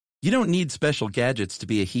You don't need special gadgets to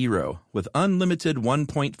be a hero. With unlimited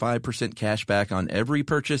 1.5% cash back on every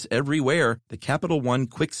purchase everywhere, the Capital One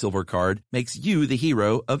Quicksilver Card makes you the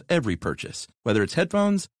hero of every purchase. Whether it's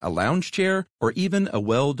headphones, a lounge chair, or even a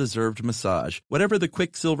well-deserved massage, whatever the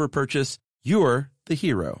Quicksilver purchase, you're the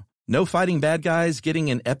hero. No fighting bad guys, getting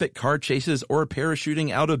in epic car chases, or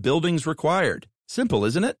parachuting out of buildings required. Simple,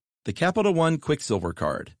 isn't it? The Capital One Quicksilver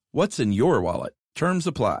Card. What's in your wallet? Terms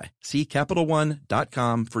apply. See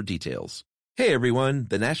CapitalOne.com for details. Hey everyone,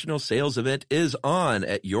 the national sales event is on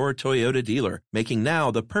at your Toyota dealer, making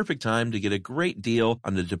now the perfect time to get a great deal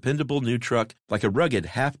on a dependable new truck like a rugged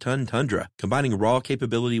half-ton Tundra, combining raw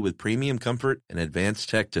capability with premium comfort and advanced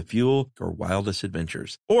tech to fuel your wildest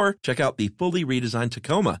adventures. Or check out the fully redesigned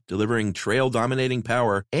Tacoma, delivering trail-dominating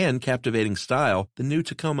power and captivating style. The new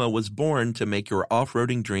Tacoma was born to make your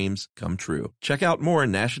off-roading dreams come true. Check out more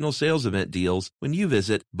national sales event deals when you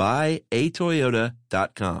visit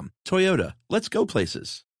buyatoyota.com. Toyota, let's go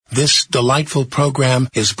places. This delightful program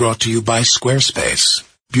is brought to you by Squarespace.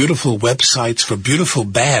 Beautiful websites for beautiful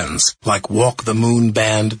bands like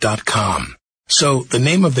walkthemoonband.com. So the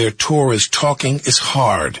name of their tour is Talking is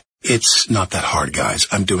Hard. It's not that hard, guys.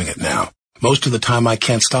 I'm doing it now. Most of the time I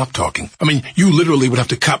can't stop talking. I mean, you literally would have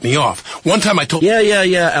to cut me off. One time I told...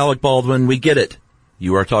 Yeah, Alec Baldwin, we get it.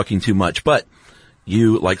 You are talking too much, but...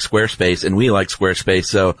 you like Squarespace, and we like Squarespace,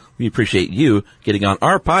 so we appreciate you getting on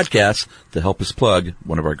our podcast to help us plug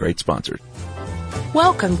one of our great sponsors.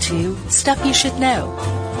 Welcome to Stuff You Should Know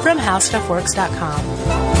from HowStuffWorks.com.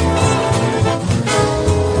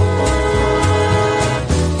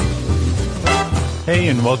 Hey,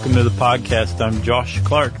 and welcome to the podcast. I'm Josh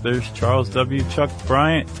Clark. There's Charles W. Chuck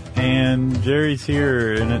Bryant, and Jerry's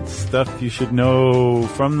here, and it's Stuff You Should Know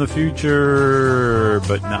from the future,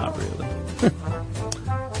 but not really.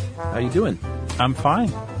 How you doing? I'm fine.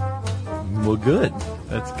 Well, good.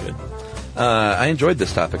 That's good. I enjoyed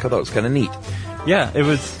this topic. I thought it was kind of neat. Yeah, it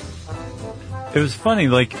was funny,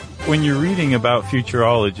 like, when you're reading about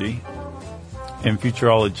futurology and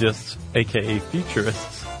futurologists, aka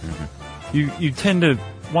futurists, you tend to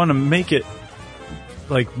want to make it,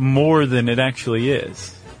 like, more than it actually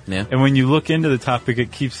is. Yeah. And when you look into the topic,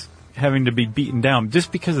 it keeps having to be beaten down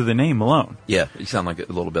just because of the name alone. Yeah, you sound like a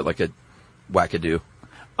little bit like a wackadoo.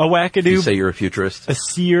 A wackadoo. You say you're a futurist. A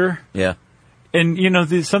seer. Yeah. And, you know,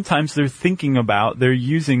 sometimes they're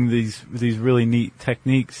using these really neat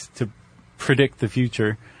techniques to predict the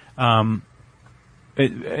future. They're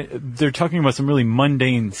talking about some really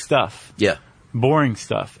mundane stuff. Yeah. Boring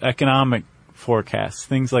stuff. Economic forecasts,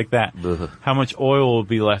 things like that. Ugh. How much oil will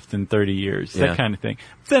be left in 30 years, Yeah. that kind of thing.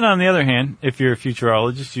 But then on the other hand, if you're a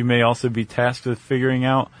futurologist, you may also be tasked with figuring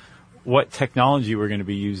out what technology we're going to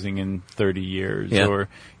be using in 30 years, Yeah. or,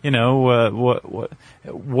 you know,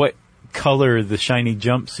 what color the shiny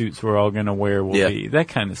jumpsuits we're all going to wear will be, that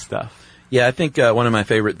kind of stuff. Yeah, I think one of my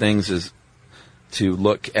favorite things is to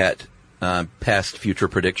look at past future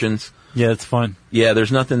predictions. Yeah, it's fun. Yeah,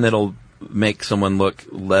 there's nothing that'll make someone look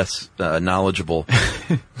less knowledgeable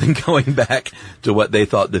than going back to what they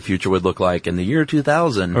thought the future would look like in the year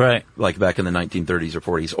 2000, right? Like back in the 1930s or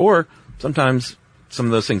 40s, or sometimes some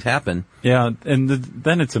of those things happen. Yeah, and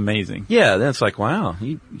then it's amazing. Yeah, then it's like, wow,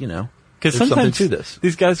 you know, because sometimes to this.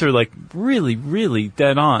 These guys are like really, really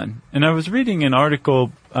dead on. And I was reading an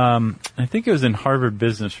article, I think it was in Harvard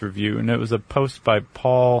Business Review, and it was a post by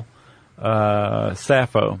Paul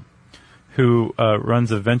Sappho, who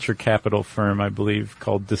runs a venture capital firm, I believe,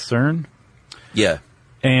 called Discern. Yeah.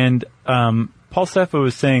 And Paul Sappho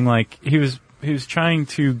was saying, like, he was trying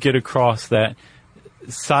to get across that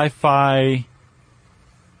sci-fi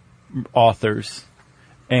authors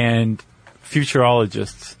and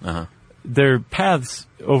futurologists, their paths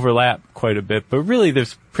overlap quite a bit, but really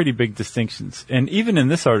there's pretty big distinctions. And even in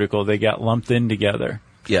this article, they got lumped in together.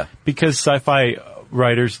 Yeah. Because sci-fi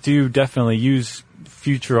writers do definitely use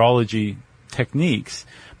futurology techniques,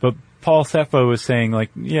 but Paul Sappho was saying,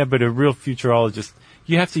 like, yeah, but a real futurologist,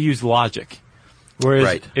 you have to use logic.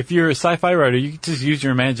 Whereas if you're a sci-fi writer, you can just use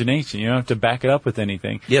your imagination. You don't have to back it up with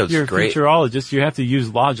anything. Yeah, if you're a futurologist, you have to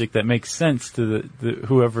use logic that makes sense to the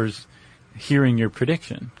whoever's hearing your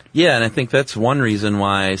prediction. Yeah, and I think that's one reason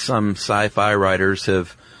why some sci-fi writers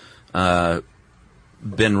have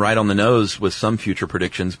been right on the nose with some future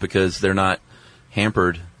predictions, because they're not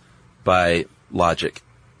hampered by logic,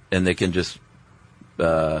 and they can just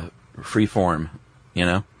free form, you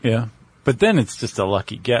know? Yeah. But then it's just a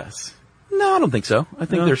lucky guess. No, I don't think so. I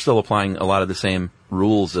think they're still applying a lot of the same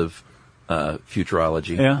rules of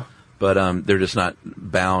futurology. Yeah. But they're just not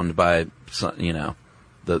bound by, you know,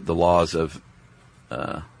 the laws of,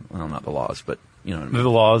 well, not the laws, but, you know what I mean. The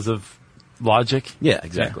laws of logic. Yeah,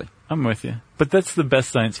 exactly. Yeah, I'm with you. But that's the best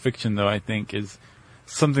science fiction, though, I think, is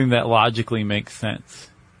something that logically makes sense.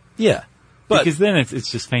 Yeah. But, because then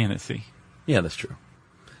it's just fantasy. Yeah, that's true.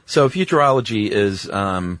 So futurology is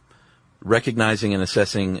recognizing and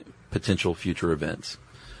assessing potential future events.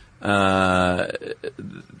 I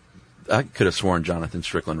could have sworn Jonathan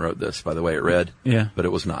Strickland wrote this, by the way it read. Yeah. But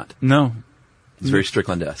it was not. No. It's very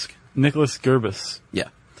Strickland-esque. Nicholas Gerbis. Yeah.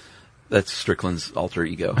 That's Strickland's alter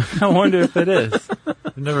ego. I wonder if it is.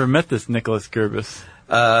 I've never met this Nicholas Gerbis.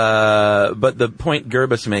 But the point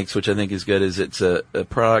Gerbis makes, which I think is good, is it's a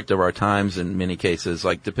product of our times in many cases.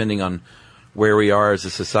 Like, depending on where we are as a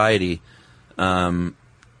society, and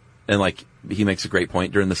like, he makes a great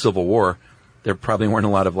point, during the Civil War, there probably weren't a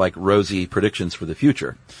lot of, like, rosy predictions for the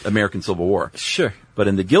future. American Civil War. Sure. But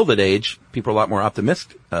in the Gilded Age, people are a lot more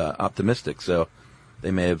optimistic, so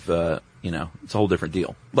they may have, it's a whole different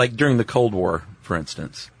deal. Like during the Cold War, for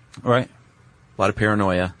instance. Right. A lot of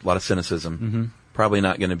paranoia, a lot of cynicism. Mm-hmm. Probably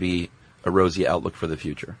not going to be a rosy outlook for the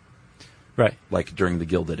future. Right. Like during the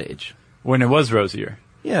Gilded Age. When it was rosier.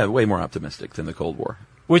 Yeah, way more optimistic than the Cold War.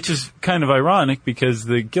 Which is kind of ironic because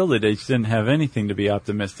the Gilded Age didn't have anything to be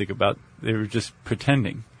optimistic about. They were just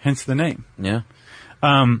pretending. Hence the name. Yeah.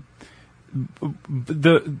 The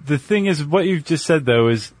thing is, what you've just said, though,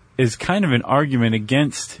 is kind of an argument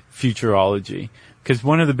against futurology. Because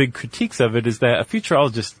one of the big critiques of it is that a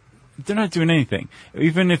futurologist, they're not doing anything.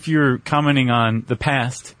 Even if you're commenting on the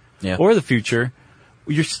past or the future,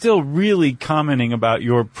 you're still really commenting about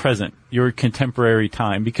your present, your contemporary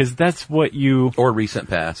time, because that's what you... Or recent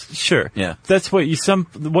past. Sure. Yeah. That's what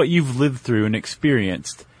you've lived through and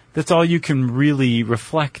experienced. That's all you can really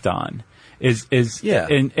reflect on. And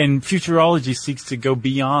futurology seeks to go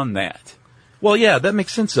beyond that. Well, yeah, that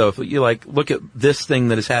makes sense, though. If you, like, look at this thing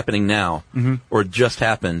that is happening now, or just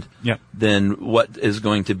happened, then what is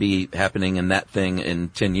going to be happening in that thing in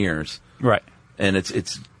 10 years? Right. And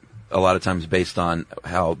it's a lot of times based on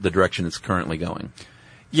how the direction it's currently going.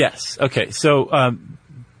 Yes. Okay. So,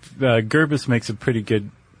 Gerbis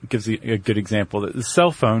gives a good example that the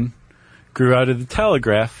cell phone grew out of the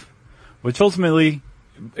telegraph, which ultimately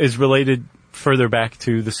is related further back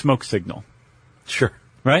to the smoke signal. Sure.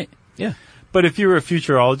 Right? Yeah. But if you were a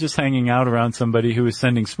futurologist hanging out around somebody who was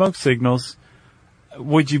sending smoke signals,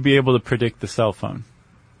 would you be able to predict the cell phone?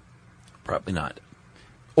 Probably not.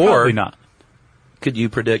 Probably not. Could you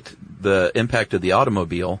predict the impact of the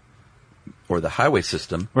automobile or the highway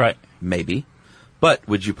system? Right. Maybe. But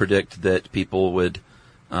would you predict that people would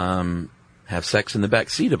have sex in the back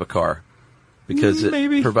seat of a car? Because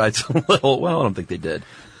it provides a little... Well, I don't think they did.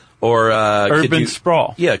 Or urban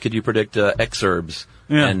sprawl. Yeah, could you predict exurbs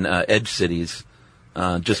and edge cities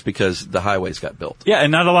just because the highways got built? Yeah,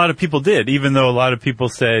 and not a lot of people did, even though a lot of people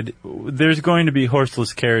said there's going to be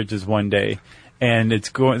horseless carriages one day. And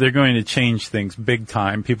they're going to change things big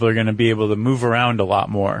time. People are going to be able to move around a lot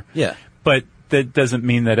more. Yeah. But that doesn't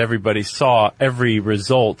mean that everybody saw every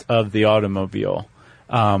result of the automobile.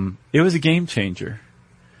 It was a game changer.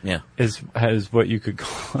 Yeah. Is what you could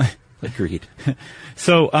call it. Agreed.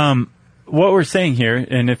 So, what we're saying here,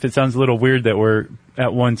 and if it sounds a little weird that we're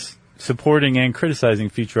at once supporting and criticizing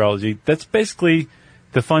futurology, that's basically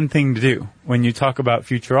the fun thing to do when you talk about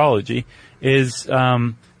futurology, is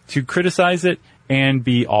to criticize it and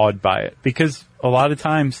be awed by it, because a lot of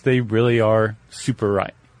times they really are super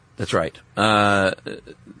right. That's right.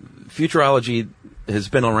 Futurology has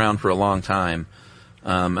been around for a long time.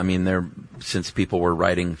 Since people were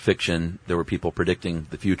writing fiction, there were people predicting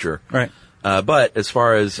the future. Right. But as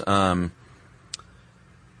far as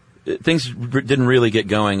things didn't really get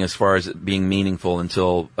going as far as it being meaningful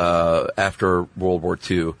until after World War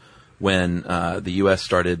II, when the U.S.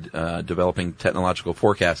 started developing technological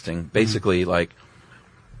forecasting. Basically, like,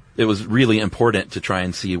 it was really important to try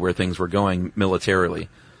and see where things were going militarily.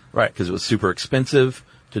 Right. Because it was super expensive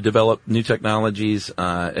to develop new technologies.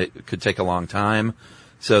 It could take a long time.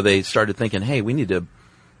 So they started thinking, hey, we need to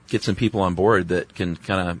get some people on board that can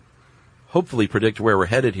kind of hopefully predict where we're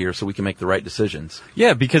headed here so we can make the right decisions.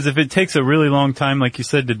 Yeah, because if it takes a really long time, like you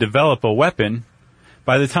said, to develop a weapon,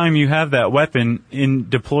 by the time you have that weapon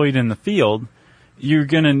deployed in the field, you're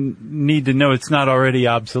going to need to know it's not already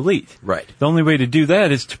obsolete. Right. The only way to do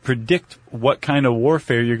that is to predict what kind of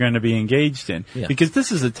warfare you're going to be engaged in. Yeah. Because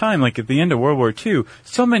this is a time, like at the end of World War II,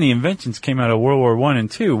 so many inventions came out of World War I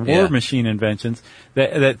and II, war machine inventions,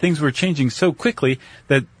 that things were changing so quickly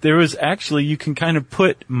that there was actually, you can kind of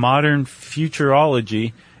put modern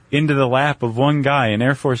futurology into the lap of one guy, an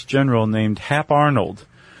Air Force general named Hap Arnold,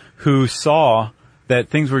 who saw that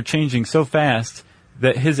things were changing so fast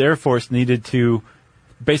that his Air Force needed to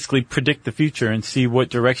basically predict the future and see what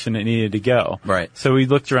direction it needed to go. Right. So he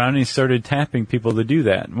looked around and he started tapping people to do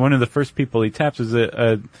that. One of the first people he tapped was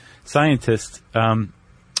a scientist, an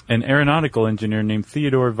aeronautical engineer named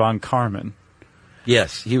Theodore von Karman.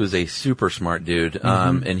 Yes, he was a super smart dude,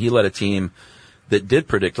 and he led a team that did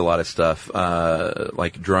predict a lot of stuff,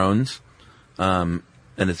 like drones, and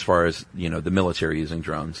as far as, the military using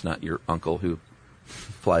drones, not your uncle who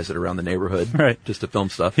flies it around the neighborhood right. just to film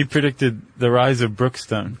stuff. He predicted the rise of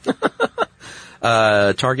Brookstone.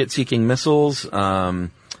 Target-seeking missiles,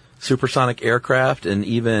 supersonic aircraft, and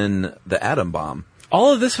even the atom bomb.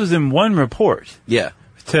 All of this was in one report. Yeah.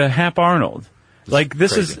 To Hap Arnold. Like,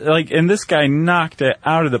 this crazy. is, and this guy knocked it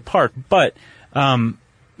out of the park, but,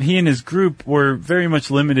 he and his group were very much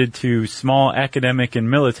limited to small academic and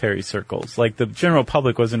military circles. Like, the general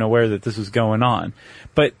public wasn't aware that this was going on.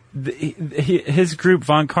 But his group,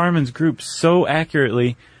 von Karman's group, so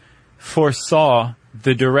accurately foresaw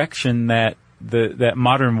the direction that that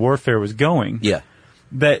modern warfare was going. Yeah.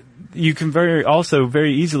 That you can very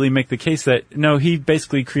easily make the case that, no, he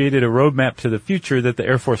basically created a roadmap to the future that the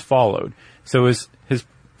Air Force followed. So his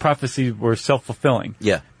prophecies were self-fulfilling.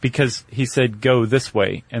 Yeah. Because he said, go this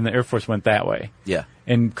way, and the Air Force went that way. Yeah.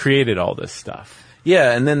 And created all this stuff.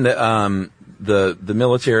 Yeah, and then the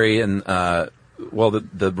military and,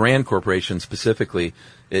 the Rand Corporation specifically,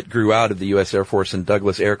 it grew out of the U.S. Air Force and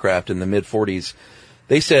Douglas Aircraft in the mid-40s.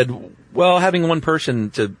 They said, well, having one person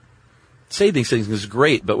to say these things is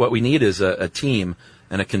great, but what we need is a team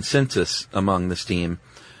and a consensus among this team.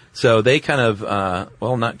 So they kind of,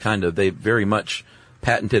 they very much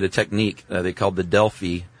patented a technique they called the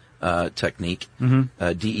Delphi technique,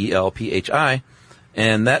 DELPHI,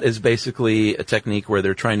 and that is basically a technique where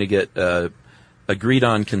they're trying to get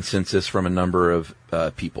agreed-on consensus from a number of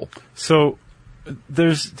people. So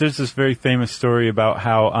there's this very famous story about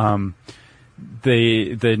how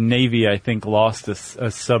the Navy, I think, lost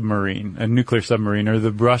a submarine, a nuclear submarine, or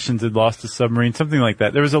the Russians had lost a submarine, something like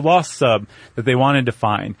that. There was a lost sub that they wanted to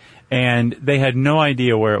find, and they had no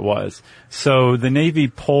idea where it was. So the Navy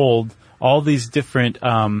polled all these different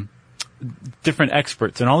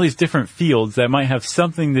experts in all these different fields that might have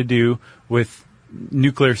something to do with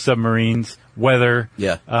nuclear submarines, weather,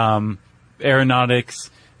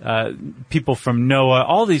 aeronautics, people from NOAA,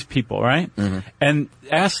 all these people, right? Mm-hmm. And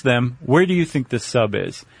asked them, where do you think this sub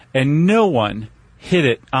is? And no one hit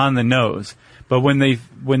it on the nose. But when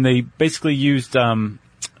they basically used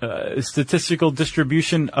statistical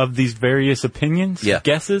distribution of these various opinions,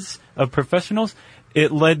 guesses of professionals,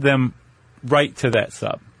 it led them right to that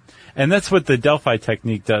sub. And that's what the Delphi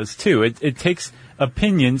technique does too. It takes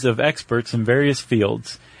opinions of experts in various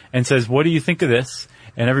fields and says, what do you think of this?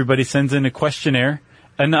 And everybody sends in a questionnaire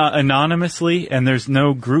anonymously, and there's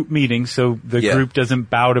no group meeting, so the group doesn't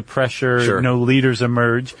bow to pressure. Sure. No leaders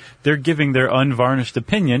emerge. They're giving their unvarnished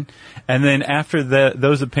opinion, and then after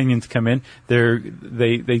those opinions come in,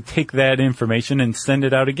 they take that information and send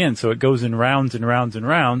it out again. So it goes in rounds and rounds and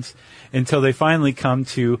rounds until they finally come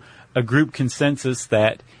to a group consensus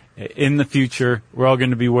that in the future we're all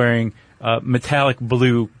going to be wearing metallic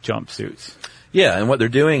blue jumpsuits. Yeah, and what they're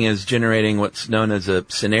doing is generating what's known as a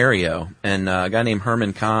scenario. And a guy named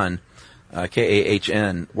Herman Kahn,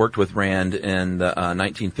 Kahn, worked with Rand in the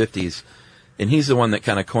 1950s. And he's the one that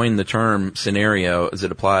kind of coined the term scenario as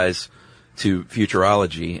it applies to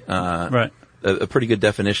futurology. Right. A pretty good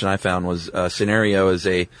definition I found was scenario is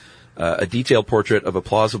a detailed portrait of a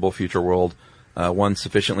plausible future world, one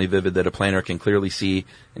sufficiently vivid that a planner can clearly see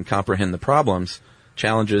and comprehend the problems,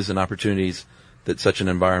 challenges, and opportunities that such an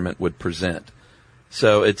environment would present.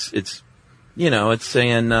 So it's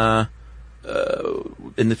saying, in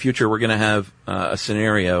the future we're going to have a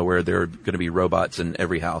scenario where there are going to be robots in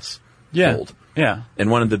every house. Yeah. Yeah. And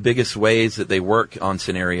one of the biggest ways that they work on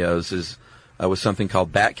scenarios is, with something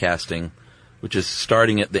called backcasting, which is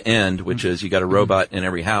starting at the end, which is you got a robot in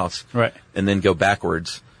every house. Right. And then go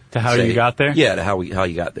backwards. To how you got there? Yeah, to how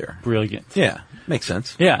you got there. Brilliant. Yeah. Makes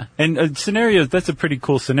sense. Yeah. And scenarios, that's a pretty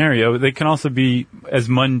cool scenario. They can also be as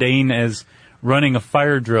mundane as running a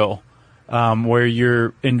fire drill, where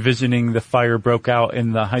you're envisioning the fire broke out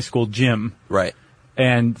in the high school gym. Right.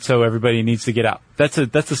 And so everybody needs to get out. That's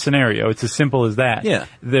a scenario. It's as simple as that. Yeah.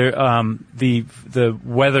 The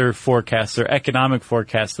weather forecasts or economic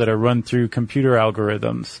forecasts that are run through computer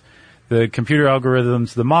algorithms. The computer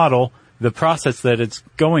algorithms, the model, the process that it's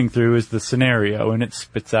going through is the scenario, and it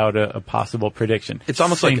spits out a possible prediction. It's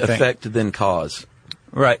almost Same like thing. effect then cause.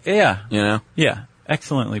 Right. Yeah. You know? Yeah.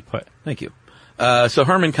 Excellently put. Thank you. So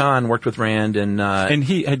Herman Kahn worked with Rand and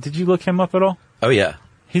did you look him up at all? Oh yeah.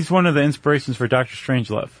 He's one of the inspirations for Dr.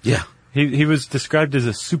 Strangelove. Yeah. He was described as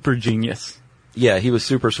a super genius. Yeah, he was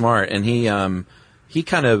super smart, and he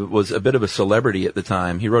kind of was a bit of a celebrity at the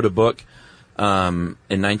time. He wrote a book in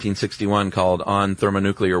 1961 called On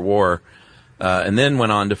Thermonuclear War, and then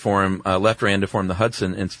went on to ran to form the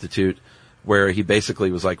Hudson Institute, where he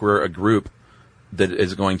basically was like, we're a group that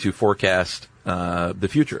is going to forecast the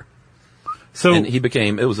future. So, and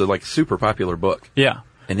it was a super popular book. Yeah.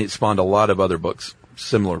 And it spawned a lot of other books,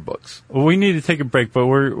 similar books. Well, we need to take a break, but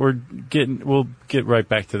we'll get right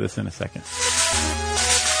back to this in a second.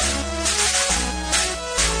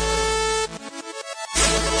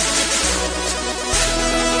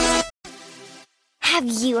 Have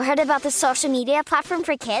you heard about the social media platform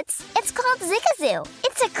for kids? It's called Zigazoo.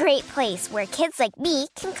 It's a great place where kids like me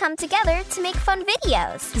can come together to make fun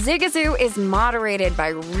videos. Zigazoo is moderated by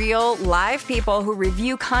real, live people who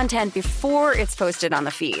review content before it's posted on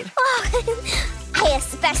the feed. Oh, I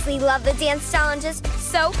especially love the dance challenges.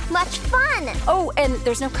 So much fun. Oh, and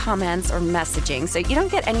there's no comments or messaging, so you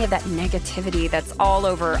don't get any of that negativity that's all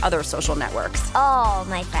over other social networks. Oh,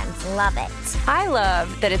 my friends love it. I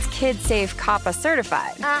love that it's KidSafe COPPA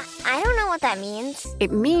certified. I don't know what that means.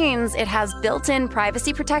 It means it has built-in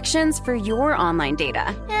privacy protections for your online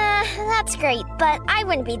data. That's great, but I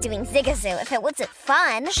wouldn't be doing Zigazoo if it wasn't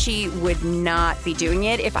fun. She would not be doing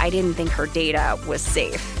it if I didn't think her data was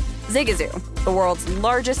safe. Zigazoo, the world's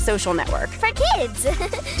largest social network. For kids.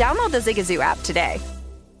 Download the Zigazoo app today.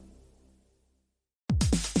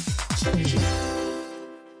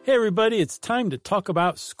 Hey everybody, it's time to talk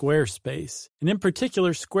about Squarespace, and in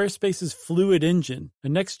particular Squarespace's Fluid Engine, a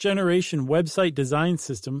next-generation website design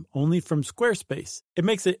system only from Squarespace. It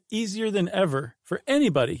makes it easier than ever for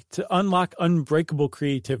anybody to unlock unbreakable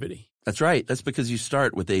creativity. That's right. That's because you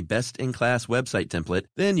start with a best-in-class website template,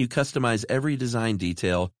 then you customize every design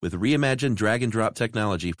detail with reimagined drag-and-drop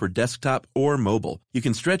technology for desktop or mobile. You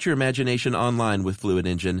can stretch your imagination online with Fluid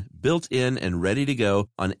Engine, built in and ready to go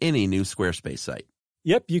on any new Squarespace site.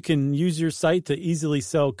 Yep, you can use your site to easily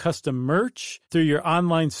sell custom merch through your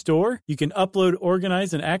online store. You can upload,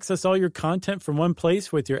 organize, and access all your content from one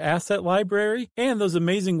place with your asset library. And those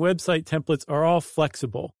amazing website templates are all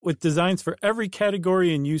flexible, with designs for every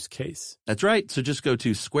category and use case. That's right. So just go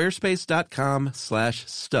to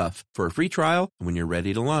squarespace.com/stuff for a free trial. And when you're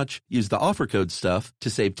ready to launch, use the offer code STUFF to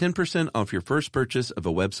save 10% off your first purchase of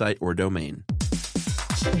a website or domain.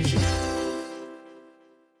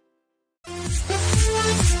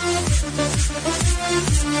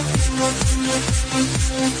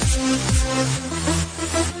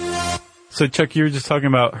 So, Chuck, you were just talking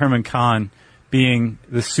about Herman Kahn being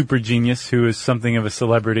the super genius who is something of a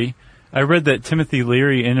celebrity. I read that Timothy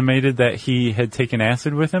Leary intimated that he had taken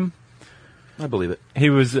acid with him. I believe it. He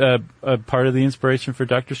was a part of the inspiration for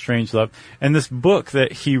Dr. Strangelove. And this book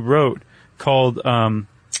that he wrote called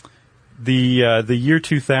The Year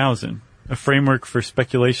 2000, A Framework for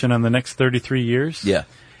Speculation on the Next 33 Years. Yeah.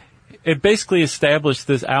 It basically established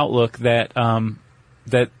this outlook that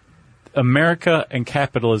that America and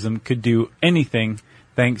capitalism could do anything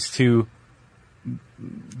thanks to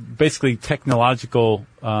basically technological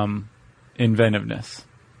inventiveness.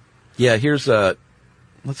 Yeah,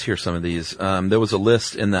 let's hear some of these. There was a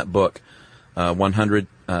list in that book, 100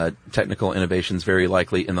 technical innovations very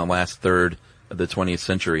likely in the last third of the 20th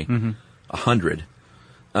century. 100.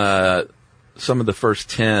 Some of the first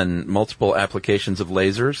 10, multiple applications of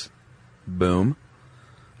lasers. Boom.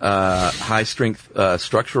 High-strength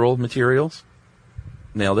structural materials.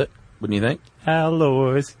 Nailed it. Wouldn't you think?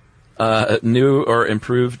 Alloys. New or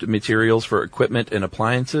improved materials for equipment and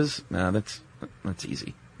appliances. Nah, that's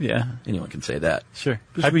easy. Yeah. Anyone can say that. Sure.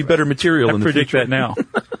 There'll be better material in the future. I predict that now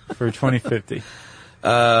for 2050.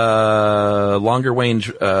 Longer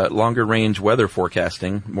range weather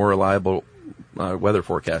forecasting, more reliable weather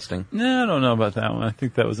forecasting. No, I don't know about that one. I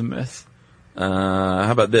think that was a miss.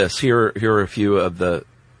 How about this? Here are a few of the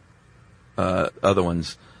other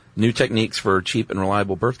ones. New techniques for cheap and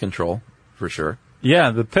reliable birth control, for sure. Yeah,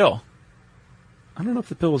 the pill. I don't know if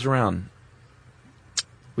the pill was around.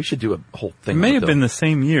 We should do a whole thing. It may have been the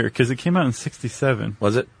same year, because it came out in 1967.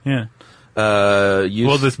 Was it? Yeah.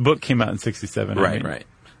 Well, this book came out in 1967. Right.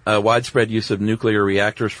 Widespread use of nuclear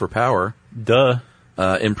reactors for power. Duh.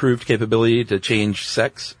 Improved capability to change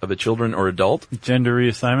sex of a children or adult. Gender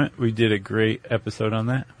reassignment. We did a great episode on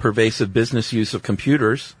that. Pervasive business use of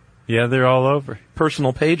computers. Yeah, they're all over.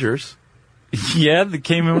 Personal pagers. Yeah, they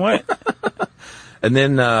came and went. And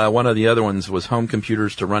then one of the other ones was home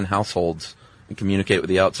computers to run households and communicate with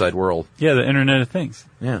the outside world. Yeah, the Internet of Things.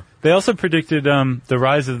 Yeah. They also predicted the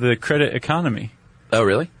rise of the credit economy. Oh,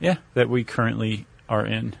 really? Yeah, that we currently are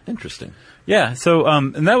in. Interesting. Yeah, so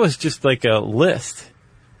and that was just like a list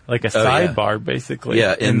like a sidebar, basically.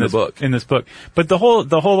 Yeah, in this book. In this book. But the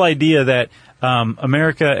whole idea that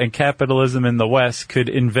America and capitalism in the West could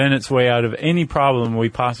invent its way out of any problem we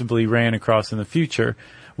possibly ran across in the future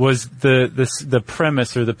was the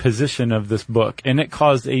premise or the position of this book, and it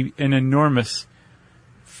caused an enormous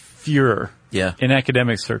furor in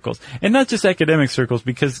academic circles, and not just academic circles,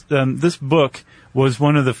 because this book was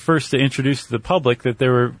one of the first to introduce to the public that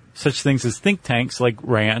there were such things as think tanks like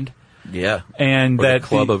RAND. Yeah, and or that the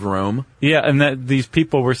Club of Rome. Yeah, and that these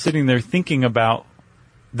people were sitting there thinking about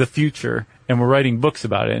the future and were writing books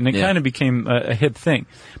about it, and it kind of became a hip thing.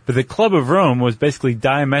 But the Club of Rome was basically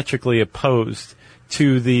diametrically opposed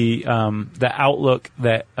to the outlook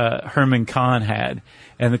that Herman Kahn had.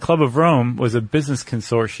 And the Club of Rome was a business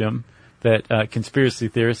consortium that conspiracy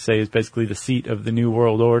theorists say is basically the seat of the New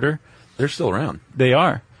World Order. They're still around. They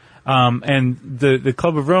are. And the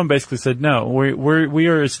Club of Rome basically said, no, we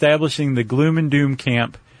are establishing the gloom and doom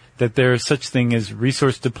camp that there is such thing as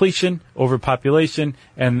resource depletion, overpopulation,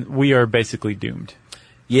 and we are basically doomed.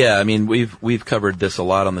 Yeah, I mean, we've covered this a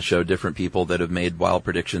lot on the show, different people that have made wild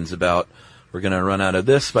predictions about we're going to run out of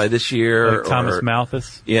this by this year. Like Thomas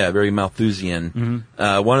Malthus? Yeah, very Malthusian.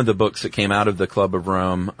 Mm-hmm. One of the books that came out of the Club of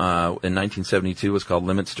Rome in 1972 was called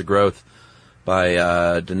Limits to Growth by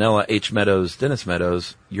Donella H. Meadows, Dennis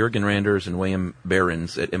Meadows, Jürgen Randers, and William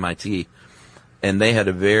Behrens at MIT. And they had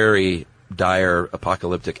a very dire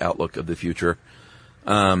apocalyptic outlook of the future,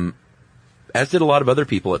 as did a lot of other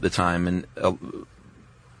people at the time. And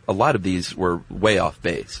a lot of these were way off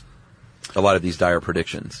base, a lot of these dire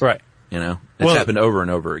predictions. Right. You know, it's happened over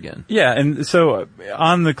and over again. Yeah, and so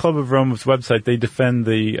on the Club of Rome's website, they defend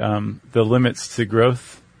the limits to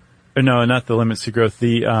growth. Or no, not the limits to growth.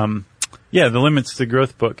 The limits to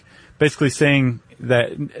growth book, basically saying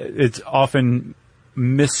that it's often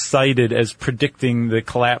miscited as predicting the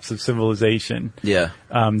collapse of civilization. Yeah.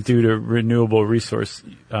 Due to renewable resource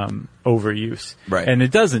overuse. Right. And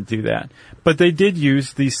it doesn't do that. But they did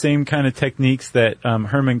use these same kind of techniques that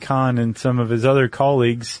Herman Kahn and some of his other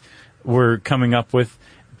colleagues were coming up with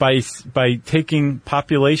by taking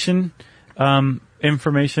population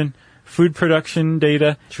information, food production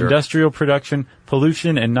data, industrial production,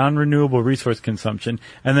 pollution, and non-renewable resource consumption,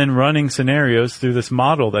 and then running scenarios through this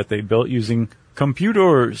model that they built using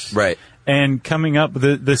computers. Right. And coming up,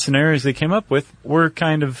 the scenarios they came up with were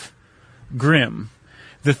kind of grim.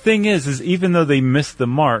 The thing is even though they missed the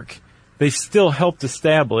mark, they still helped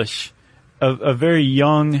establish a very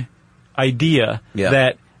young idea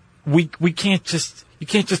that you can't just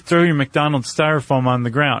throw your McDonald's styrofoam on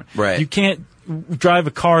the ground. Right. You can't drive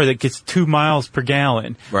a car that gets 2 miles per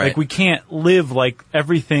gallon. Right. Like, we can't live like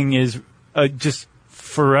everything is just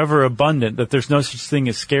forever abundant, that there's no such thing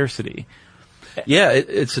as scarcity. Yeah,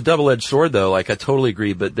 it's a double-edged sword, though. Like, I totally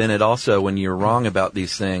agree. But then it also, when you're wrong about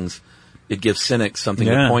these things, it gives cynics something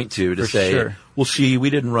to point to say, well, we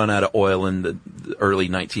didn't run out of oil in the early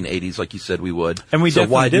 1980s like you said we would. And so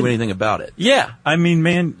why do anything about it? Yeah. I mean,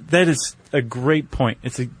 man, that is a great point.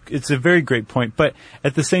 It's a very great point. But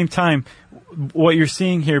at the same time, what you're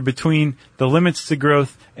seeing here between the limits to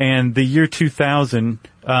growth and the year 2000,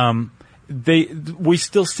 we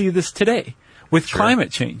still see this today with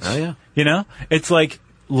climate change. Oh, yeah. You know, it's like,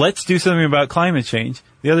 let's do something about climate change.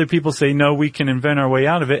 The other people say, no, we can invent our way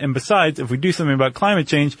out of it. And besides, if we do something about climate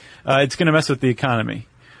change, it's going to mess with the economy.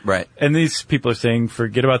 Right. And these people are saying,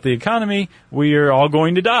 forget about the economy. We are all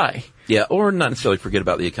going to die. Yeah. Or not necessarily forget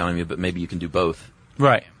about the economy, but maybe you can do both.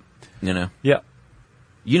 Right. You know? Yeah.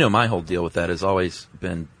 You know, my whole deal with that has always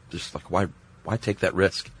been just like, why take that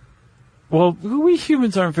risk? Well, we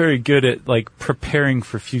humans aren't very good at, like, preparing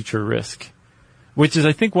for future risk. Which is,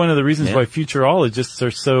 I think, one of the reasons why futurologists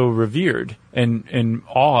are so revered and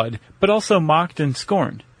awed, but also mocked and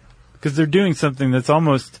scorned. Because they're doing something that's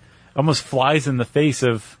almost flies in the face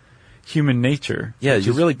of human nature. Yeah,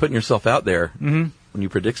 you're really putting yourself out there when you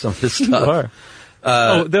predict some of this stuff. You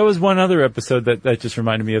are. There was one other episode that just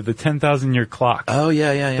reminded me of the 10,000-year clock. Oh,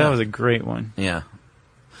 yeah. That was a great one. Yeah.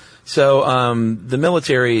 So, the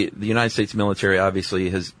military, the United States military obviously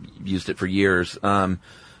has used it for years.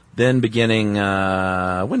 Then beginning,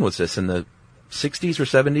 when was this? In the 60s or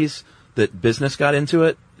 70s that business got into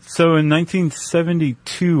it? So in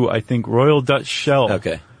 1972, I think Royal Dutch Shell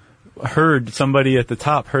somebody at the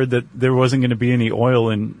top heard that there wasn't going to be any oil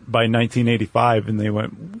by 1985, and they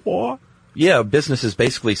went, what? Yeah, businesses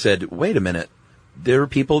basically said, wait a minute, there are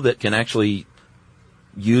people that can actually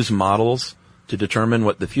use models to determine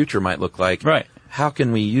what the future might look like. Right. How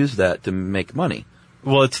can we use that to make money?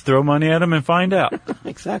 Well, let's throw money at them and find out.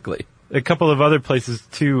 Exactly. A couple of other places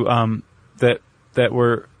too that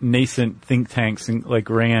were nascent think tanks, like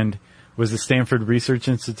RAND was the Stanford Research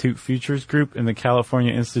Institute Futures Group and the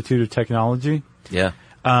California Institute of Technology. Yeah.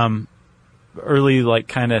 Early, like,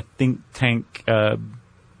 kind of think tank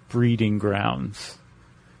breeding grounds.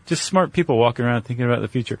 Just smart people walking around thinking about the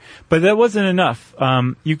future. But that wasn't enough.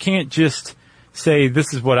 You can't just say,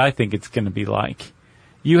 this is what I think it's going to be like.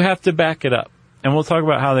 You have to back it up. And we'll talk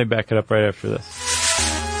about how they back it up right after this.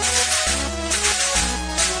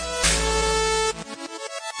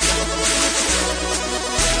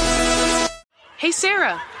 Hey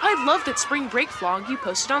Sarah, I loved that spring break vlog you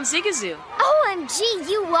posted on Zigazoo. OMG,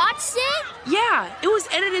 you watched it? Yeah, it was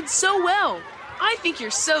edited so well. I think you're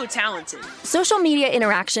so talented. Social media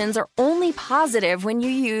interactions are only positive when you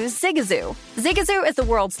use Zigazoo. Zigazoo is the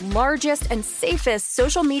world's largest and safest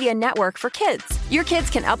social media network for kids. Your kids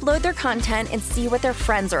can upload their content and see what their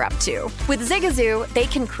friends are up to. With Zigazoo, they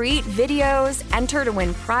can create videos, enter to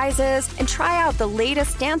win prizes, and try out the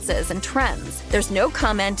latest dances and trends. There's no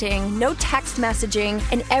commenting, no text messaging,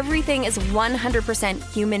 and everything is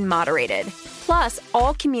 100% human moderated. Plus,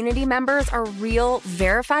 all community members are real,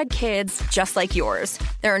 verified kids just like yours.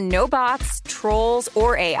 There are no bots, trolls,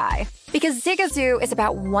 or AI. Because Zigazoo is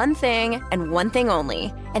about one thing and one thing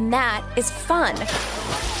only, and that is fun.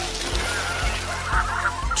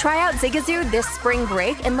 Try out Zigazoo this spring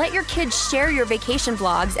break and let your kids share your vacation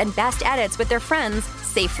vlogs and best edits with their friends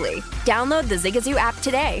safely. Download the Zigazoo app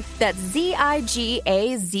today. That's Zigazoo.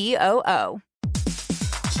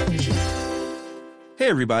 Hey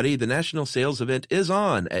everybody, the national sales event is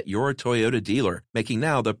on at your Toyota dealer, making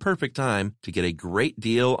now the perfect time to get a great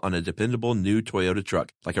deal on a dependable new Toyota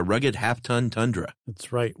truck, like a rugged half-ton Tundra.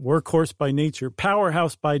 That's right. Workhorse by nature,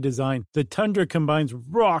 powerhouse by design. The Tundra combines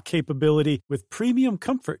raw capability with premium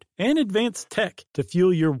comfort and advanced tech to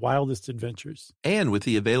fuel your wildest adventures. And with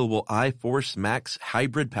the available iForce Max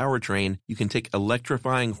hybrid powertrain, you can take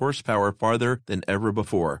electrifying horsepower farther than ever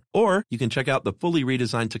before. Or you can check out the fully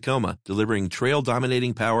redesigned Tacoma, delivering trail-dominating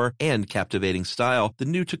power and captivating style. The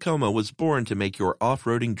new Tacoma was born to make your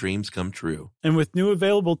off-roading dreams come true. And with new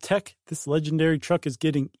available tech, this legendary truck is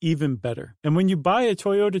getting even better. And when you buy a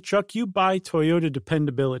Toyota truck, you buy Toyota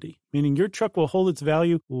dependability, meaning your truck will hold its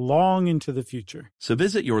value long into the future. So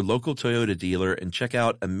visit your local Toyota dealer and check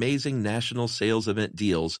out amazing national sales event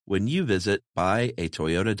deals when you visit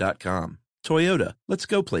buyatoyota.com. Toyota, let's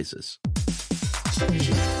go places.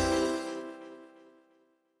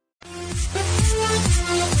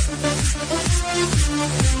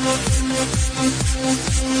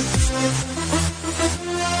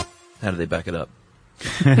 How do they back it up?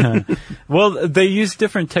 Well, they use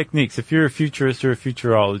different techniques. If you're a futurist or a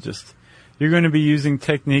futurologist, you're going to be using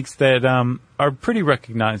techniques that are pretty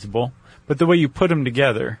recognizable, but the way you put them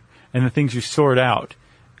together and the things you sort out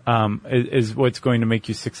is what's going to make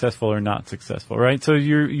you successful or not successful, right? So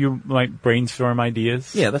you might brainstorm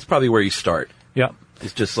ideas. Yeah, that's probably where you start. Yeah.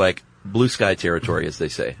 It's just like blue sky territory, as they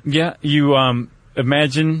say. Yeah, you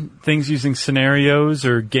imagine things using scenarios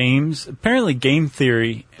or games. Apparently game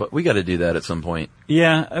theory. But we got to do that at some point.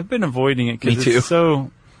 Yeah, I've been avoiding it because Me too. it's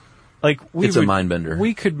so, like, it's a mind bender.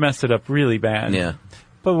 We could mess it up really bad. Yeah.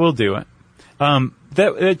 But we'll do it.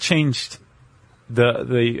 That changed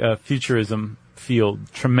the futurism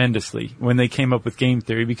field tremendously when they came up with game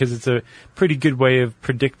theory, because it's a pretty good way of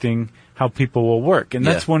predicting how people will work. And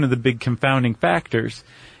that's one of the big confounding factors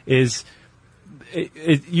is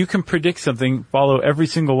you can predict something, follow every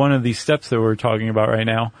single one of these steps that we're talking about right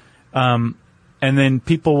now, and then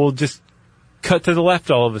people will just cut to the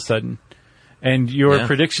left all of a sudden. And your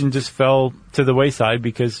prediction just fell to the wayside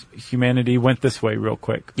because humanity went this way real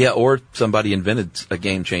quick. Yeah, or somebody invented a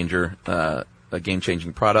game changer, a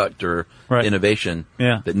game-changing product or innovation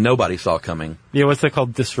that nobody saw coming. Yeah, what's that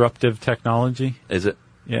called? Disruptive technology? Is it?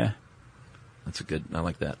 Yeah. That's I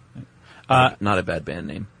like that. Not a bad band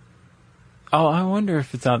name. Oh, I wonder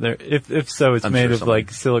if it's out there. If so, it's made of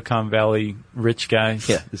like Silicon Valley rich guys.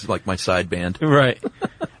 Yeah, this is like my side band. Right.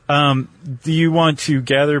 Do you want to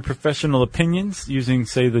gather professional opinions using,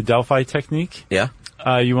 say, the Delphi technique? Yeah.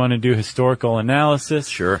 You want to do historical analysis?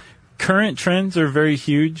 Sure. Current trends are very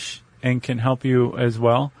huge and can help you as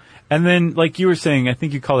well. And then, like you were saying, I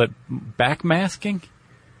think you call it backmasking?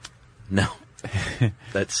 No.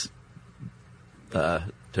 That's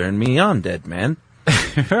Turn Me On, Dead Man.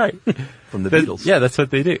 Right. From the Beatles. Yeah, that's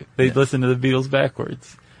what they do. They listen to the Beatles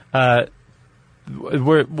backwards.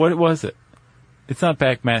 What was it? It's not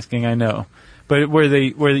backmasking, I know. But where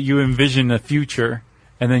you envision a future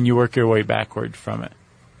and then you work your way backward from it.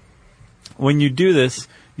 When you do this,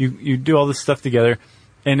 you do all this stuff together,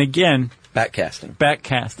 and again, backcasting.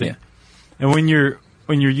 Yeah. And when you're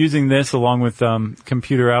when you're using this along with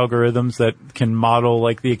computer algorithms that can model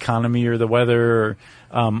like the economy or the weather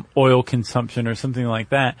or oil consumption or something like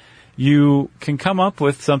that, you can come up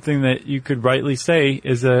with something that you could rightly say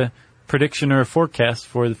is a prediction or a forecast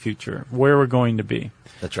for the future, where we're going to be.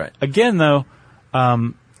 That's right. Again, though,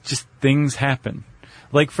 just things happen.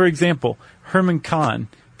 Like, for example, Herman Kahn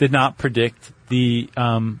did not predict the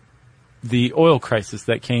oil crisis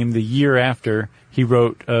that came the year after he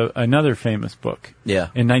wrote another famous book. Yeah.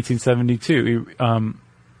 In 1972.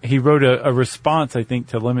 He wrote a response, I think,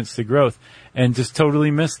 to Limits to Growth and just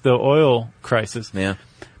totally missed the oil crisis. Yeah.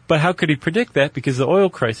 But how could he predict that? Because the oil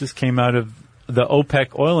crisis came out of the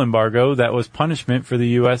OPEC oil embargo that was punishment for the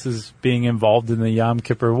U.S. as being involved in the Yom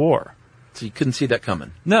Kippur War. So you couldn't see that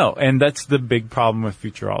coming. No, and that's the big problem with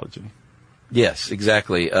futurology. Yes,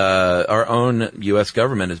 exactly. Our own U.S.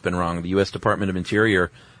 government has been wrong. The U.S. Department of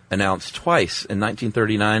Interior announced twice in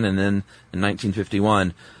 1939 and then in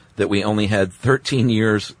 1951 that we only had 13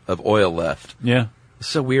 years of oil left. Yeah. It's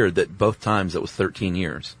so weird that both times it was 13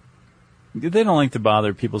 years. They don't like to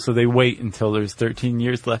bother people, so they wait until there's 13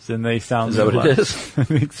 years left and they sound... Is that what it is?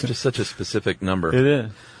 It's just such a specific number. It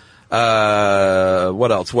is.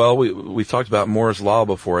 What else? Well, we've talked about Moore's Law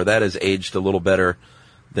before. That has aged a little better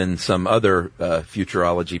than some other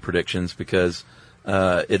futurology predictions because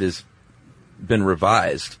it has been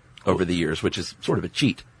revised over the years, which is sort of a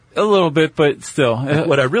cheat. A little bit, but still.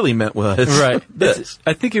 What I really meant was right. this.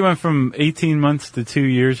 I think it went from 18 months to 2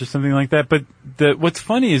 years or something like that. But what's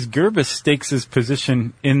funny is Gerbis stakes his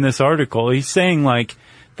position in this article. He's saying, like,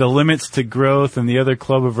 the Limits to Growth and the other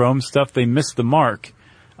Club of Rome stuff, they missed the mark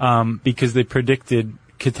because they predicted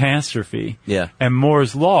catastrophe. Yeah. And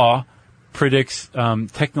Moore's Law predicts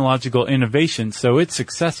technological innovation, so it's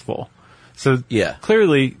successful. So yeah.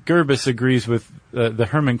 Clearly, Gerbis agrees with the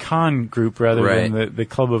Herman Kahn group rather right. than the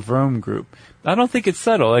Club of Rome group. I don't think it's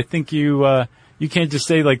subtle. I think you can't just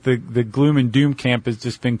say like the gloom and doom camp has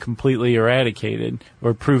just been completely eradicated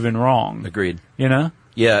or proven wrong. Agreed. You know?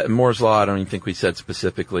 Yeah, Moore's Law, I don't even think we said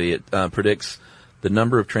specifically. It predicts the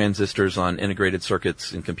number of transistors on integrated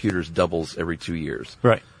circuits in computers doubles every 2 years.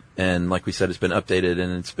 Right. And like we said, it's been updated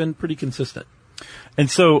and it's been pretty consistent. And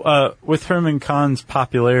so, with Herman Kahn's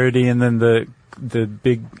popularity and then the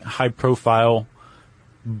big high profile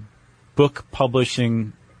book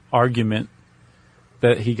publishing argument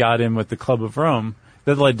that he got in with the Club of Rome,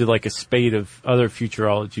 that led to like a spate of other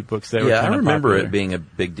futurology books that were kind of remember popular. It being a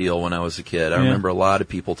big deal when I was a kid. I remember a lot of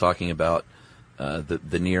people talking about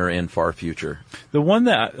the near and far future. The one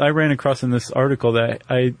that I ran across in this article that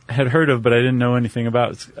I had heard of but I didn't know anything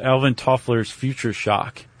about is Alvin Toffler's Future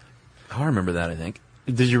Shock. Oh, I remember that, I think.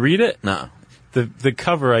 Did you read it? No. The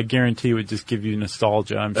cover, I guarantee, would just give you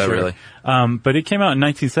nostalgia, I'm sure. Oh, really? But it came out in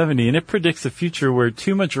 1970, and it predicts a future where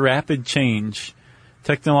too much rapid change,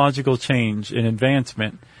 technological change and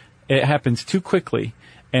advancement, it happens too quickly,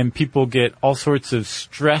 and people get all sorts of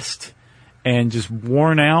stressed and just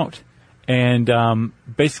worn out and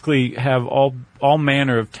basically have all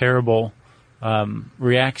manner of terrible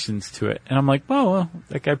reactions to it. And I'm like, well,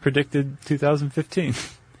 that guy predicted 2015.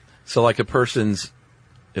 So like a person's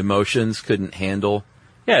emotions couldn't handle?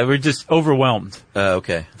 Yeah, we're just overwhelmed.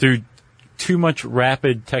 Okay. Through too much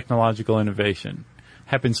rapid technological innovation.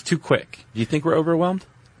 Happens too quick. Do you think we're overwhelmed?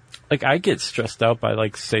 Like, I get stressed out by,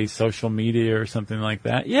 like, say, social media or something like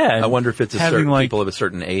that. Yeah. I wonder if it's people of a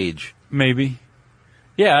certain age. Maybe.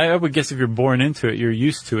 Yeah, I would guess if you're born into it, you're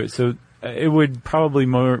used to it. So it would probably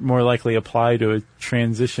more likely apply to a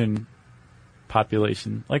transition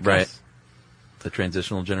population like right. us. The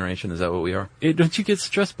transitional generation, is that what we are? Don't you get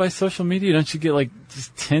stressed by social media? Don't you get, like,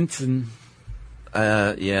 just tense and...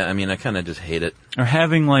 Yeah, I mean, I kind of just hate it. Or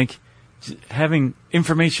having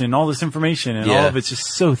information, all this information, and all of it's just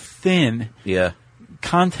so thin. Yeah.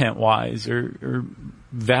 Content-wise or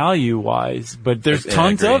value-wise, but there's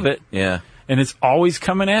tons of it. Yeah. And it's always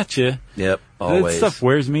coming at you. Yep, always. That stuff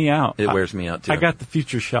wears me out. It wears me out, too. I got the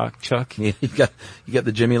Future Shock, Chuck. Yeah, you got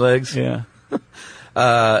the Jimmy legs? Yeah.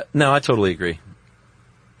 No, I totally agree.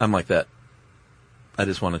 I'm like that. I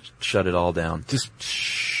just want to shut it all down. Just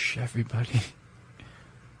shh, everybody.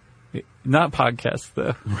 Not podcasts,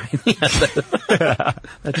 though. Right.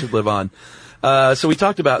 That should live on. So we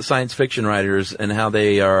talked about science fiction writers and how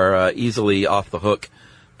they are easily off the hook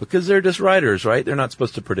because they're just writers, right? They're not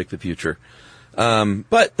supposed to predict the future.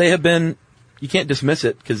 But they have been, you can't dismiss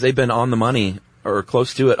it because they've been on the money or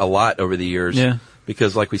close to it a lot over the years. Yeah.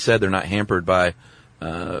 Because like we said, they're not hampered by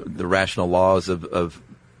the rational laws of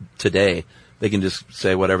today. They can just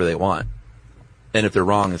say whatever they want. And if they're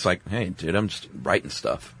wrong, it's like, hey, dude, I'm just writing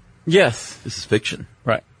stuff. Yes. This is fiction.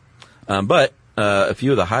 Right. But a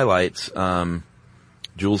few of the highlights,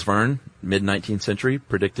 Jules Verne, mid-19th century,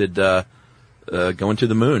 predicted going to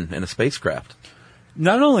the moon in a spacecraft.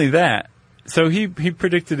 Not only that, so he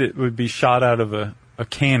predicted it would be shot out of a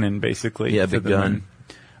cannon, basically. Yeah, to big the gun.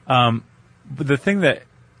 moon. But the thing that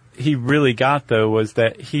he really got, though, was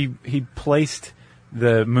that he placed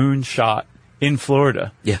the moon shot in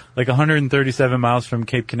Florida. Yeah. Like 137 miles from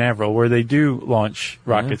Cape Canaveral, where they do launch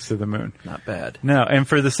rockets to the moon. Not bad. No, and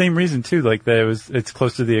for the same reason, too, like that it's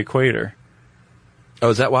close to the equator. Oh,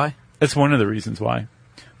 is that why? That's one of the reasons why.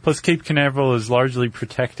 Plus, Cape Canaveral is largely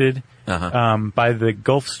protected by the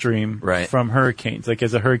Gulf Stream from hurricanes. Like,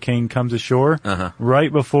 as a hurricane comes ashore,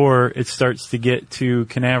 right before it starts to get to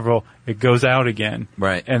Canaveral, it goes out again,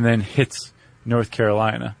 and then hits North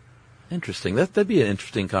Carolina. Interesting. That'd be an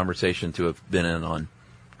interesting conversation to have been in on.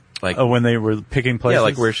 Like, when they were picking places? Yeah,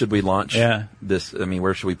 like where should we launch this? I mean,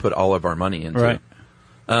 where should we put all of our money into?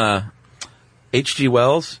 Right. H.G.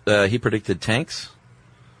 Wells, he predicted tanks.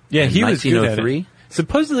 Yeah, he was good at 1903. it.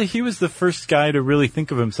 Supposedly, he was the first guy to really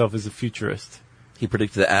think of himself as a futurist. He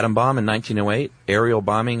predicted the atom bomb in 1908, aerial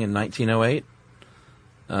bombing in 1908.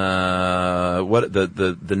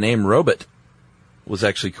 The name robot was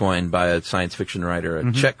actually coined by a science fiction writer,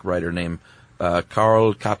 a Czech writer named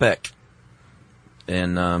Karl Čapek.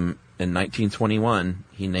 In 1921,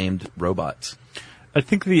 he named robots. I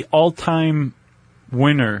think the all-time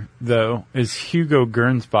winner, though, is Hugo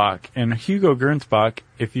Gernsback. And Hugo Gernsback,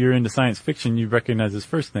 if you're into science fiction, you recognize his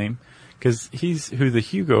first name, because he's who the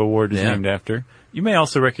Hugo Award is named after. You may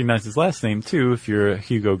also recognize his last name, too, if you're a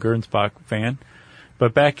Hugo Gernsback fan.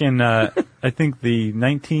 But back in, I think, the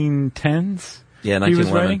 1910s, he was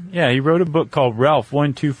 1911. writing? Yeah, he wrote a book called Ralph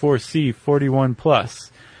 124C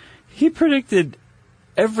 41+. He predicted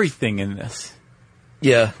everything in this.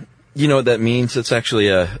 Yeah. You know what that means? It's actually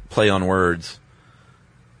a play on words.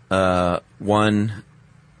 It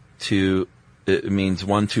means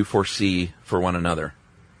 124C for one another.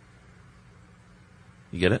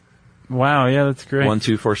 You get it? Wow, yeah, that's great.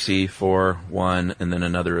 124C for one, and then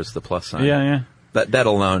another is the plus sign. Yeah. That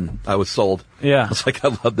alone, I was sold. Yeah. I was like, I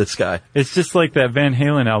love this guy. It's just like that Van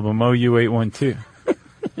Halen album, OU812.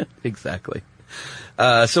 Exactly.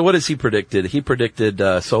 So what has he predicted? He predicted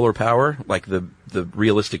solar power, like the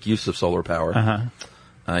realistic use of solar power.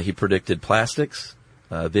 He predicted plastics,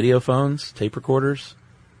 video phones, tape recorders,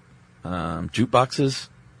 jukeboxes,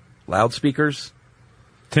 loudspeakers.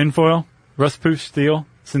 Tinfoil, rust-proof steel,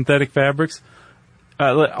 synthetic fabrics,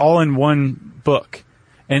 all in one book.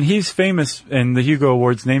 And he's famous, and the Hugo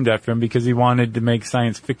Award's named after him because he wanted to make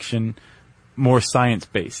science fiction more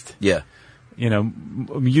science-based. Yeah. You know,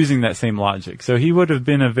 using that same logic. So he would have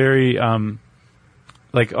been a very,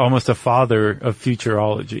 like almost a father of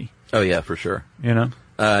futurology. Oh yeah, for sure. You know?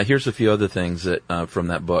 Here's a few other things that, from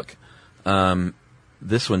that book.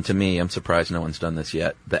 This one, to me, I'm surprised no one's done this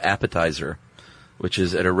yet. The appetizer, which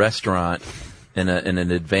is at a restaurant, in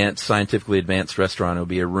an scientifically advanced restaurant, it'll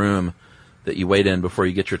be a room that you wait in before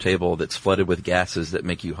you get your table that's flooded with gases that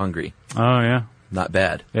make you hungry. Oh yeah. Not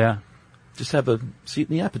bad. Yeah. Just have a seat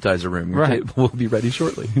in the appetizer room. Your Right. table will be ready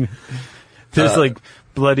shortly. There's like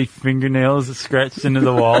bloody fingernails scratched into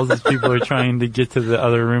the walls as people are trying to get to the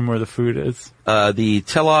other room where the food is. The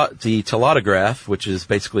telautograph, which is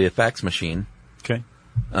basically a fax machine. Okay.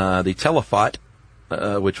 The Telefot,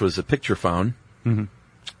 which was a picture phone. Mm-hmm.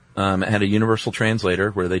 It had a universal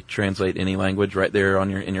translator where they translate any language right there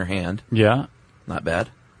in your hand. Yeah. Not bad.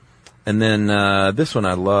 And then this one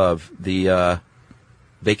I love. The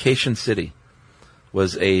Vacation City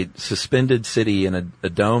was a suspended city in a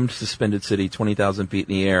domed suspended city 20,000 feet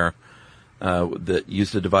in the air that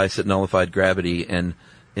used a device that nullified gravity. And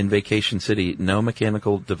in Vacation City, no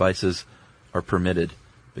mechanical devices are permitted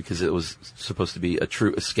because it was supposed to be a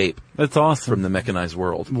true escape. That's awesome. From the mechanized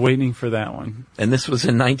world. Waiting for that one. And this was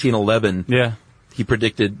in 1911. Yeah. He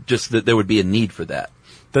predicted just that there would be a need for that.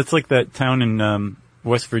 That's like that town in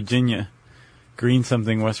West Virginia, Green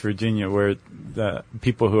something, West Virginia, where the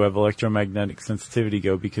people who have electromagnetic sensitivity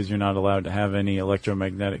go because you're not allowed to have any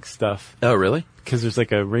electromagnetic stuff. Oh, really? Because there's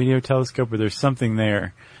like a radio telescope or there's something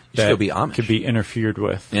there You should that go be Amish. could be interfered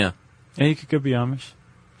with. Yeah. Yeah, you could go be Amish.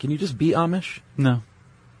 Can you just be Amish? No.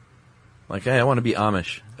 Like, hey, I want to be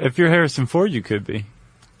Amish. If you're Harrison Ford, you could be.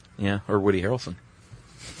 Yeah, or Woody Harrelson.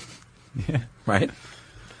 Yeah. Right?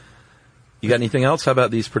 You got anything else? How about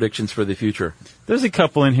these predictions for the future? There's a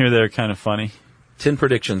couple in here that are kind of funny. 10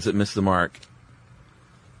 predictions that missed the mark.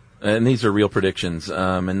 And these are real predictions. In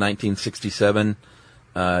 1967,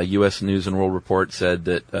 U.S. News and World Report said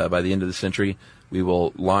that by the end of the century, we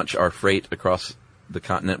will launch our freight across the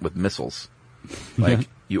continent with missiles. Like,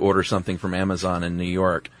 you order something from Amazon in New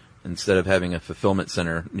York, Instead of having a fulfillment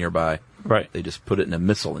center nearby, Right. they just put it in a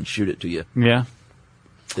missile and shoot it to you. Yeah.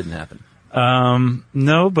 Didn't happen.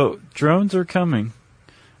 No, but drones are coming.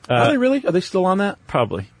 Are they really? Are they still on that?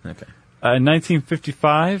 Probably. Okay. In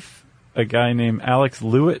 1955, a guy named Alex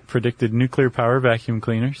Lewitt predicted nuclear power vacuum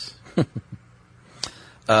cleaners.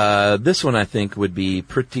 This one I think would be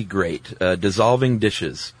pretty great. Dissolving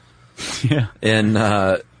dishes. Yeah. And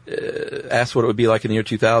asked what it would be like in the year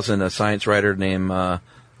 2000. A science writer named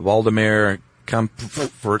Waldemar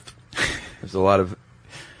Kampfert. There's a lot of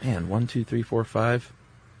 1, 2, 3, 4, 5.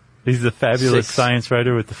 He's the fabulous 6 science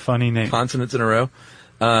writer with the funny name. consonants in a row.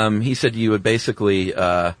 He said you would basically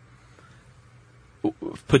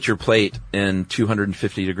put your plate in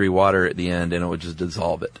 250 degree water at the end, and it would just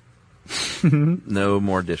dissolve it. No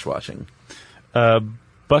more dishwashing.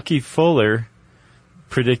 Bucky Fuller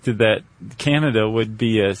predicted that Canada would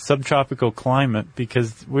be a subtropical climate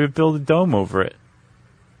because we would build a dome over it.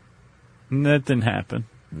 And that didn't happen.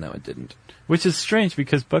 No, it didn't. Which is strange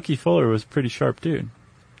because Bucky Fuller was a pretty sharp dude.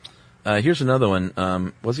 Here's another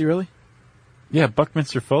one. Was he really? Yeah,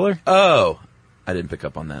 Buckminster Fuller. Oh, I didn't pick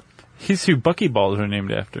up on that. He's who Buckyballs are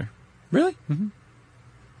named after. Really? Mm-hmm.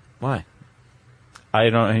 Why? I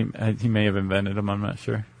don't. He may have invented them. I'm not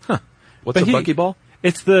sure. Huh. What's a buckyball?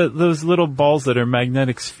 It's those little balls that are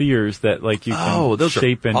magnetic spheres that like you can those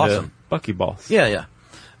shape are into awesome. buckyballs. Yeah.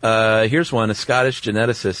 Here's one. A Scottish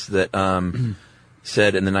geneticist that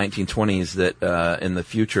said in the 1920s that in the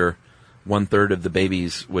future, 1/3 of the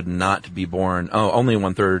babies would not be born. Only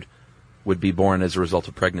 1/3 would be born as a result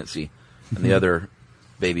of pregnancy, and the other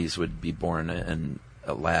babies would be born in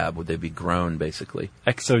a lab. Would they be grown, basically?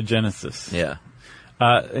 Exogenesis. Yeah.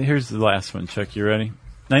 Here's the last one, Chuck. You ready?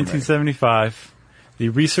 1975, the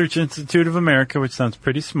Research Institute of America, which sounds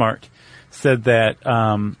pretty smart, said that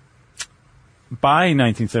by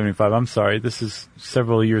 1975, I'm sorry, this is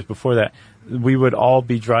several years before that, we would all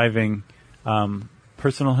be driving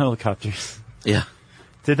personal helicopters. Yeah.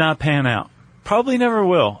 Did not pan out. Probably never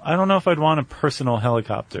will. I don't know if I'd want a personal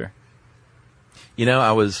helicopter. You know,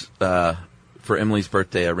 I was, for Emily's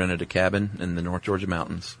birthday, I rented a cabin in the North Georgia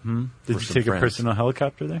mountains. Hmm? Did you take a personal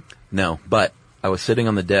helicopter there? No, but I was sitting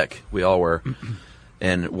on the deck, we all were,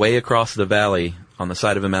 and way across the valley on the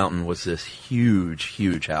side of a mountain was this huge,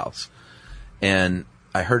 huge house. And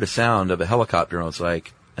I heard a sound of a helicopter, and I was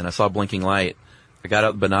like, and I saw a blinking light. I got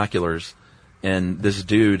out the binoculars, and this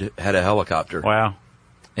dude had a helicopter. Wow.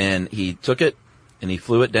 And he took it, and he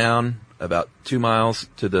flew it down about 2 miles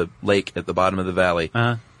to the lake at the bottom of the valley.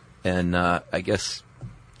 Uh-huh. And I guess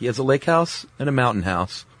he has a lake house and a mountain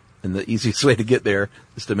house. And the easiest way to get there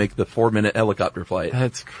is to make the 4-minute helicopter flight.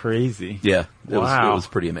 That's crazy. Yeah. It Wow. was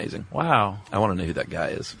pretty amazing. Wow. I want to know who that guy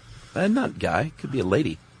is. Not guy. Could be a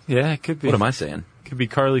lady. Yeah, it could be. What am I saying? Could be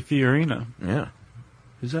Carly Fiorina. Yeah.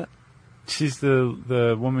 Who's that? She's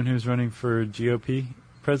the woman who's running for GOP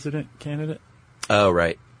president candidate. Oh,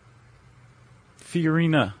 right.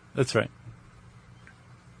 Fiorina. That's right.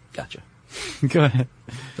 Gotcha. Go ahead.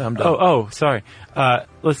 I'm done. Oh, sorry.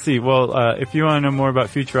 Let's see. Well, if you want to know more about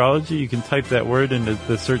futurology, you can type that word into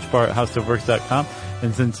the search bar at howstuffworks.com.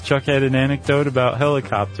 And since Chuck had an anecdote about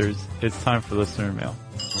helicopters, it's time for listener mail.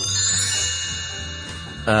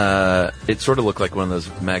 It sort of looked like one of those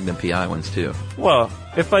Magnum PI ones, too. Well,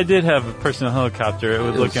 if I did have a personal helicopter, it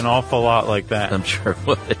would look an awful lot like that. I'm sure it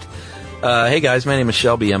would. Hey, guys, my name is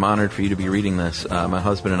Shelby. I'm honored for you to be reading this. My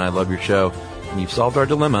husband and I love your show, and you've solved our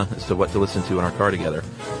dilemma as to what to listen to in our car together.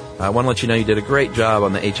 I want to let you know you did a great job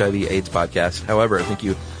on the HIV/AIDS podcast. However, I think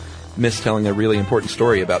you missed telling a really important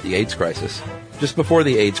story about the AIDS crisis. Just before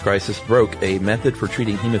the AIDS crisis broke, a method for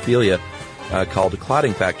treating hemophilia called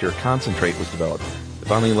clotting factor concentrate was developed. It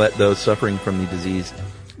finally let those suffering from the disease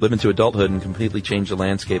live into adulthood and completely change the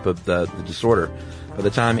landscape of the disorder. By the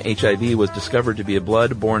time HIV was discovered to be a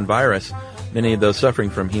blood-borne virus, many of those suffering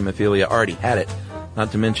from hemophilia already had it,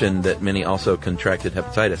 not to mention that many also contracted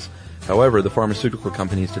hepatitis. However, the pharmaceutical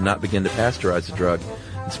companies did not begin to pasteurize the drug,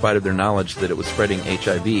 in spite of their knowledge that it was spreading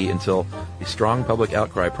HIV, until a strong public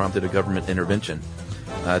outcry prompted a government intervention.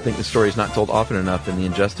 I think the story is not told often enough, and the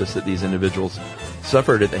injustice that these individuals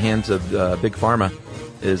suffered at the hands of Big Pharma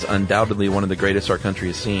is undoubtedly one of the greatest our country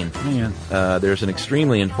has seen. Man. There's an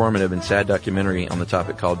extremely informative and sad documentary on the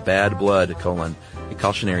topic called Bad Blood, a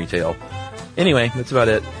cautionary tale. Anyway, that's about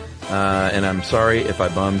it. And I'm sorry if I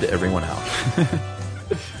bummed everyone out.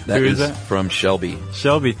 Who is that? From Shelby.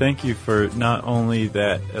 Shelby, thank you for not only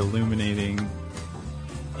that illuminating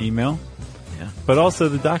email, But also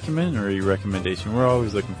the documentary recommendation. We're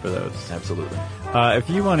always looking for those. Absolutely. If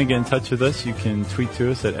you want to get in touch with us, you can tweet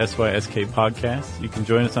to us at SYSK Podcast. You can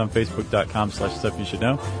join us on Facebook.com/Stuff You Should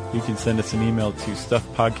Know. You can send us an email to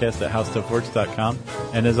StuffPodcast@HowStuffWorks.com.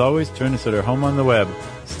 And as always, join us at our home on the web,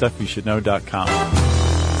 StuffYouShouldKnow.com.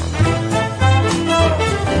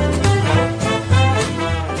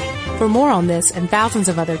 For more on this and thousands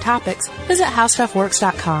of other topics, visit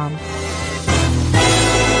HowStuffWorks.com.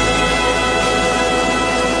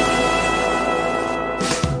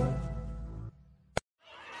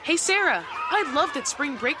 Hey Sarah, I love that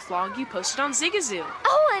spring break vlog you posted on Zigazoo.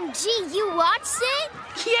 OMG, you watched it?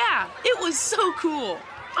 Yeah, it was so cool.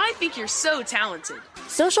 I think you're so talented.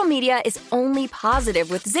 Social media is only positive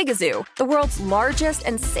with Zigazoo, the world's largest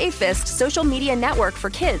and safest social media network for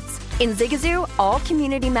kids. In Zigazoo, all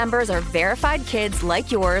community members are verified kids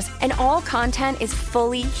like yours, and all content is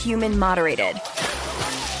fully human moderated.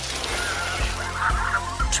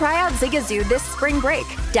 Try out Zigazoo this spring break.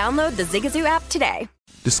 Download the Zigazoo app today.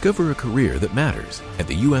 Discover a career that matters at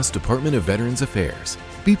the U.S. Department of Veterans Affairs.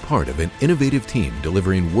 Be part of an innovative team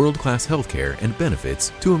delivering world-class healthcare and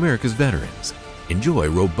benefits to America's veterans. Enjoy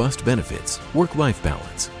robust benefits, work-life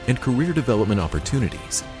balance, and career development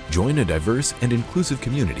opportunities. Join a diverse and inclusive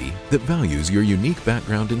community that values your unique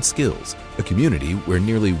background and skills. A community where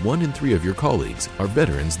nearly 1 in 3 of your colleagues are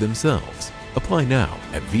veterans themselves. Apply now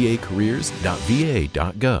at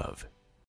vacareers.va.gov.